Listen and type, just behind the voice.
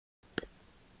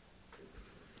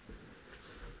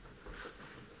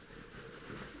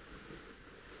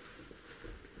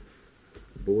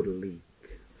bought a leek.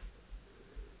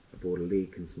 I bought a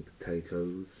leek and some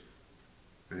potatoes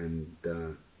and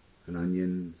an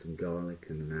onion, some garlic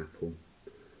and an apple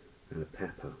and a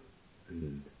pepper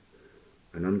and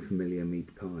an unfamiliar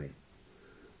meat pie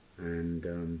and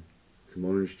some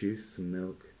orange juice, some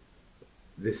milk.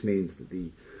 This means that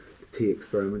the tea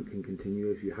experiment can continue.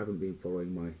 If you haven't been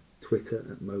following my Twitter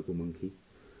at Mogul Monkey,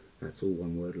 that's all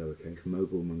one word, lowercase,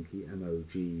 Mogul Monkey,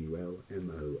 MOGULMONKEY.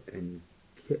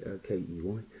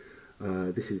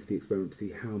 This is the experiment to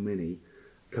see how many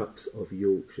cups of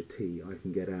Yorkshire tea I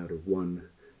can get out of one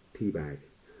tea bag.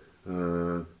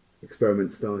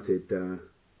 Experiment started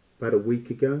about a week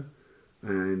ago,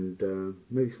 and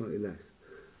maybe slightly less.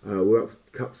 We're up to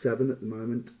cup 7 at the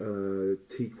moment.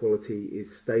 Tea quality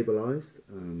is stabilised.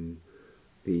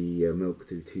 The milk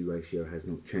to tea ratio has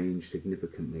not changed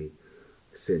significantly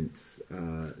since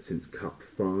cup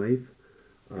 5.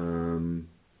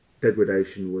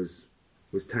 Degradation was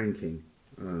tanking,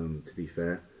 to be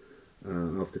fair.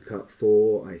 After cup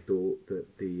 4, I thought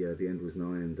that the end was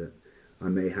nigh and that I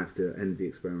may have to end the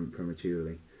experiment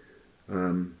prematurely.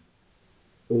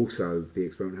 Also, the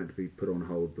experiment had to be put on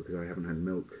hold because I haven't had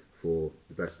milk for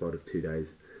the best part of 2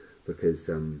 days, because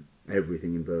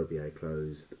everything in Verbier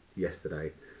closed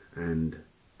yesterday and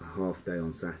a half day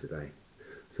on Saturday.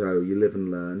 So you live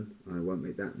and learn. I won't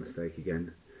make that mistake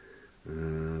again.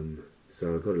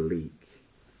 So I've got a leek,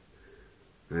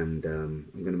 and I'm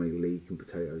going to make leek and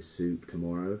potato soup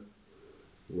tomorrow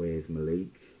with my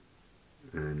leek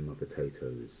and my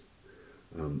potatoes.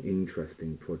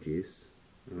 Interesting produce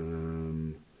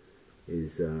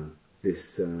is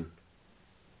this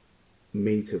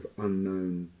meat of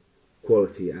unknown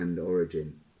quality and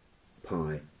origin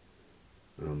pie.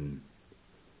 I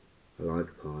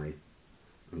like pie.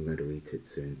 I'm going to eat it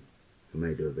soon. I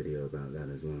may do a video about that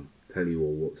as well. Tell you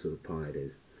all what sort of pie it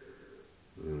is.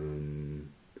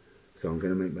 So I'm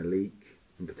going to make my leek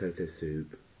and potato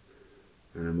soup,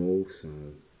 and I'm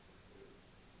also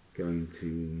going to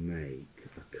make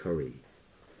a curry.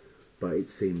 But it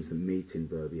seems that meat in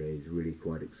Verbier is really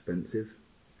quite expensive.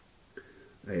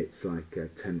 It's like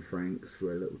 10 francs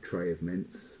for a little tray of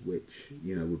mince, which,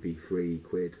 you know, would be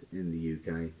 £3 in the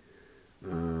UK.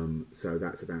 So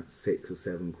that's about 6 or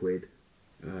 7 quid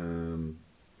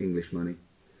English money.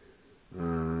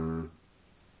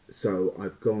 So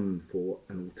I've gone for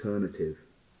an alternative.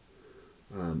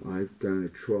 I'm going to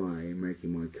try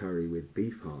making my curry with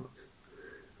beef heart,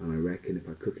 and I reckon if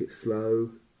I cook it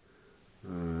slow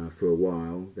for a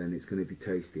while, then it's going to be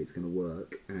tasty, it's going to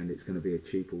work, and it's going to be a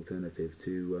cheap alternative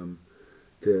to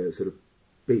sort of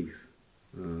beef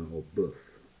or boeuf,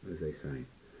 as they say.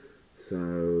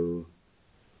 So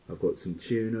I've got some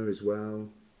tuna as well.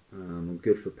 I'm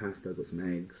good for pasta. I've got some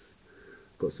eggs.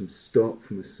 I've got some stock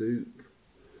from a soup.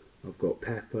 I've got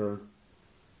pepper.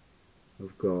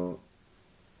 I've got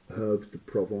herbs de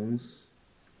Provence,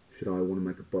 should I want to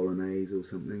make a bolognese or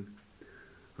something.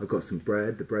 I've got some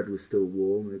bread. The bread was still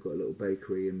warm. They've got a little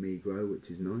bakery in Migros, which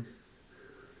is nice.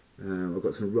 I've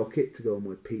got some rocket to go on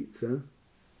my pizza.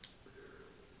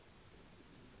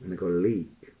 And I've got a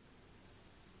leek.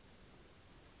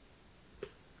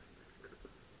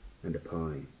 And a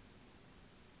pie.